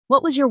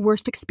What was your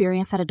worst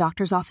experience at a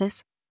doctor's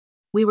office?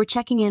 We were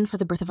checking in for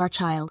the birth of our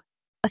child.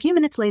 A few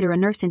minutes later, a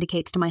nurse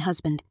indicates to my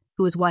husband,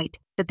 who is white,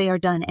 that they are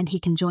done and he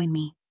can join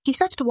me. He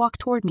starts to walk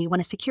toward me when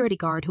a security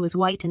guard who is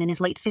white and in his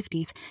late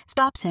 50s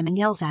stops him and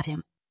yells at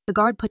him. The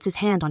guard puts his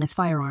hand on his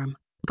firearm.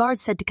 The guard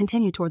said to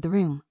continue toward the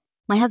room.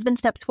 My husband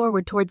steps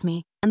forward towards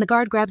me, and the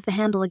guard grabs the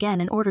handle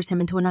again and orders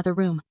him into another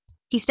room.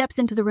 He steps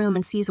into the room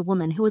and sees a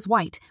woman who is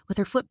white with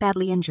her foot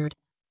badly injured.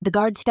 The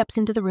guard steps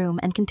into the room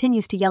and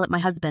continues to yell at my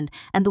husband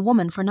and the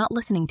woman for not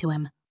listening to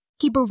him.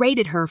 He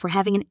berated her for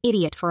having an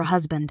idiot for a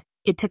husband.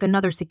 It took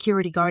another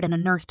security guard and a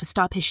nurse to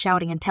stop his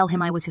shouting and tell him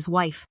I was his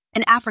wife,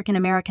 an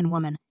African-American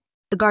woman.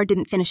 The guard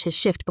didn't finish his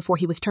shift before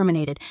he was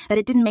terminated, but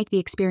it didn't make the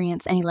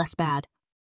experience any less bad.